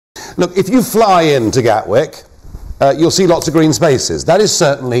look, if you fly into Gatwick, you'll see lots of green spaces. That is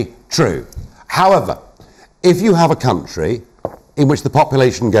certainly true. However, if you have a country in which the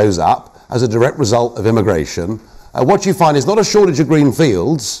population goes up as a direct result of immigration, what you find is not a shortage of green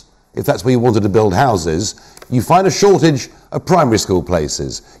fields, if that's where you wanted to build houses. You find a shortage of primary school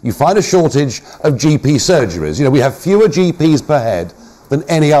places. You find a shortage of GP surgeries. You know, we have fewer GPs per head than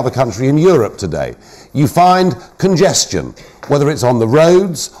any other country in Europe today. You find congestion, whether it's on the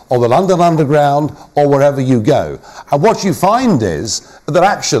roads or the London Underground or wherever you go. And what you find is that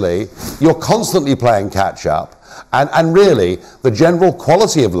actually you're constantly playing catch up, and really the general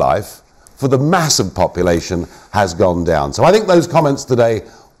quality of life for the massive population has gone down. So I think those comments today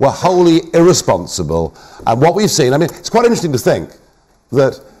were wholly irresponsible. And what we've seen, I mean, it's quite interesting to think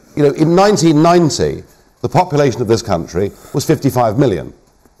that, you know, in 1990, the population of this country was 55 million.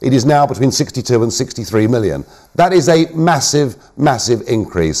 It is now between 62 and 63 million. That is a massive, massive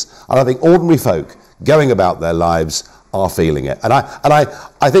increase. And I think ordinary folk going about their lives are feeling it. And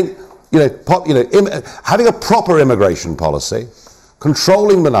I think, having a proper immigration policy,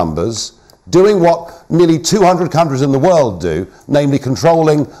 controlling the numbers, doing what nearly 200 countries in the world do, namely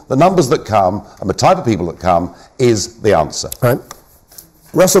controlling the numbers that come and the type of people that come, is the answer. Right.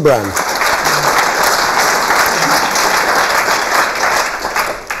 Russell Brand.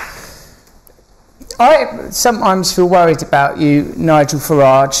 I sometimes feel worried about you, Nigel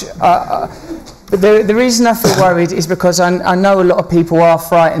Farage. The reason I feel worried is because I know a lot of people are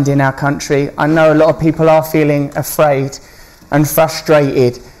frightened in our country. I know a lot of people are feeling afraid and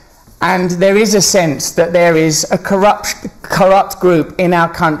frustrated. And there is a sense that there is a corrupt group in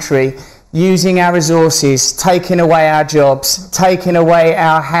our country using our resources, taking away our jobs, taking away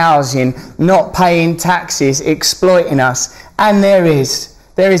our housing, not paying taxes, exploiting us. And there is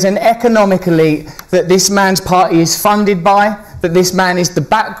an economic elite that this man's party is funded by, that this man is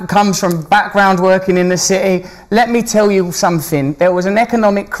comes from background working in the city. Let me tell you something. There was an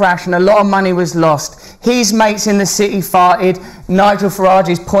economic crash and a lot of money was lost. His mates in the city farted. Nigel Farage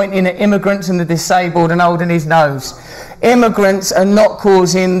is pointing at immigrants and the disabled and holding his nose. Immigrants are not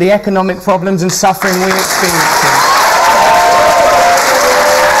causing the economic problems and suffering we're experiencing.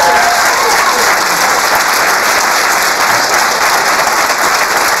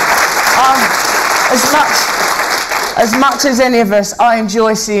 As much as any of us, I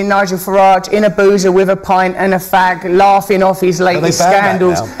enjoy seeing Nigel Farage in a boozer with a pint and a fag, laughing off his latest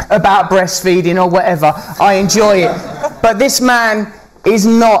scandals about breastfeeding or whatever. I enjoy it. But this man is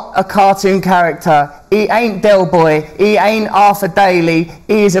not a cartoon character. He ain't Del Boy. He ain't Arthur Daly.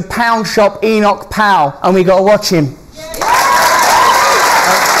 He is a pound shop Enoch Powell, and we got to watch him.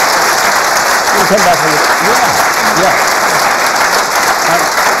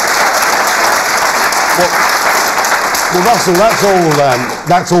 Well, Russell,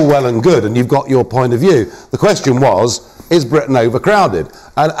 that's all well and good, and you've got your point of view. The question was, is Britain overcrowded?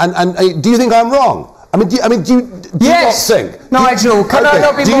 And do you think I'm wrong? I mean, do you not think? Nigel, can I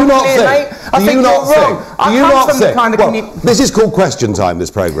not be more clear, mate? I think you're wrong. I come from the kind of community. This is called Question Time,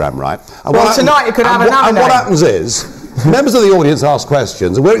 this programme, right? Well, tonight you could have another And what happens is, members of the audience ask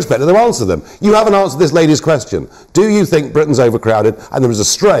questions, and we're expected to answer them. You haven't answered this lady's question. Do you think Britain's overcrowded and there is a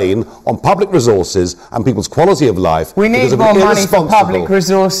strain on public resources and people's quality of life? We need more money for public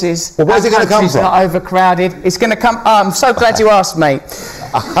resources. Well, where's it going to come from? It's not overcrowded. It's going to come... I'm so glad you asked, mate.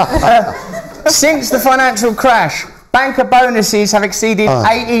 Since the financial crash, banker bonuses have exceeded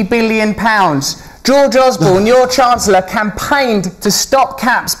 £80 billion. George Osborne, your Chancellor, campaigned to stop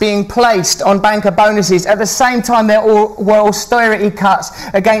caps being placed on banker bonuses. At the same time, there were austerity cuts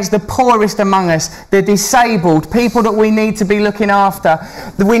against the poorest among us, the disabled, people that we need to be looking after.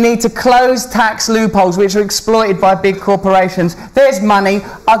 We need to close tax loopholes which are exploited by big corporations. There's money.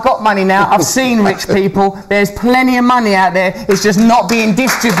 I've got money now. I've seen rich people. There's plenty of money out there. It's just not being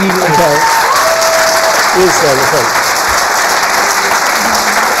distributed.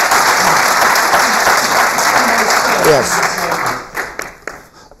 Yes.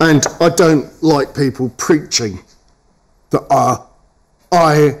 And I don't like people preaching that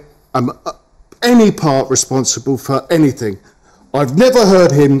I am any part responsible for anything. I've never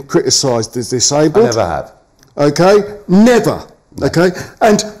heard him criticised as disabled. I never have. Okay? Never. No. Okay?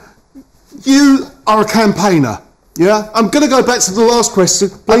 And you are a campaigner. Yeah? I'm going to go back to the last question.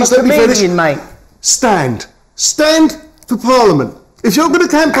 Please let me finish. Mate. Stand. Stand for Parliament. If you're going to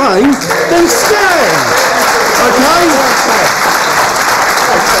campaign, then stand. Okay?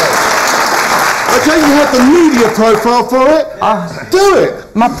 Okay, you have the media profile for it. Do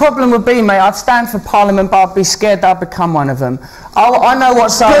it. My problem would be, mate, I'd stand for Parliament, but I'd be scared that I'd become one of them. I know what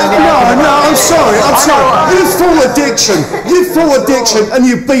side of the argument. No, I'm sorry. You've full addiction and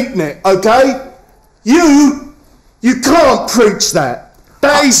you've beaten it, okay? You can't preach that.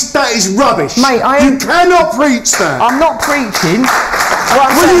 That is rubbish. Mate, you cannot preach that. I'm not preaching. Well,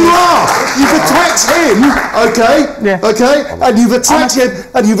 you are. You've attacked him, okay? Yeah. Okay? And you've attacked him,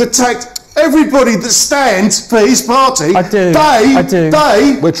 and you've attacked everybody that stands for his party. I do.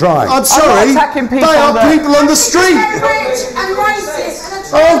 We're trying. I'm sorry. I'm not attacking people they are people on the street. Rich and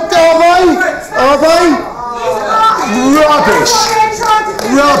racist. Oh, are they? Rubbish.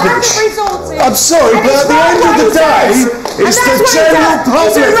 I'm sorry, but at the end of the day, it's the general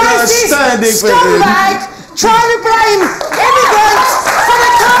public that are standing for him. Trying to blame immigrants for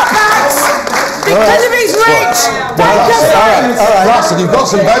the cutbacks because of his rich. Russell, you've got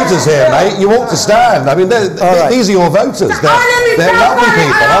some voters here, mate. You ought to stand. I mean, these are your voters. They're lovely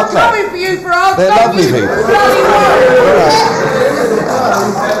people, aren't they? They're lovely people.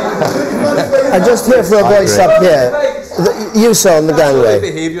 I just hear for a voice up here. You saw on the gangway.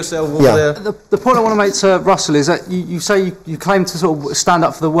 Behave yourself over there. The point I want to make to Russell is that you say you claim to sort of stand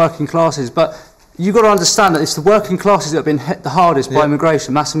up for the working classes, but you've got to understand that it's the working classes that have been hit the hardest by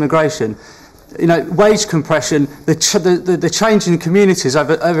immigration, mass immigration. You know, wage compression, the change in communities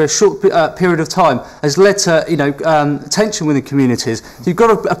over a short period of time has led to, you know, tension within communities. So you've got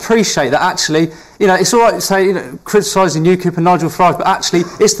to appreciate that actually, you know, it's all right to say, you know, criticising UKIP and Nigel Farage, but actually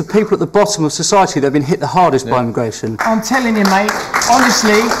it's the people at the bottom of society that have been hit the hardest by immigration. I'm telling you, mate,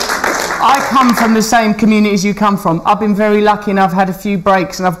 honestly, I come from the same community as you come from. I've been very lucky and I've had a few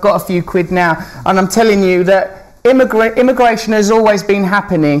breaks and I've got a few quid now. And I'm telling you that immigration has always been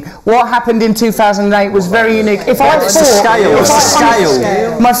happening. What happened in 2008 was very unique. My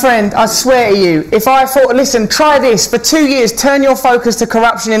friend, I swear to you, if I thought, listen, try this, for 2 years, turn your focus to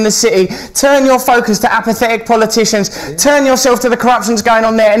corruption in the city, turn your focus to apathetic politicians, turn yourself to the corruptions going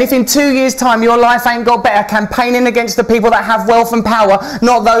on there, and if in 2 years' time your life ain't got better, campaigning against the people that have wealth and power,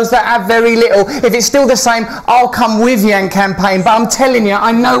 not those that have very little, if it's still the same, I'll come with you and campaign. But I'm telling you,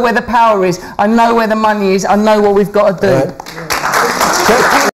 I know where the power is, I know where the money is, I know what we've got to do.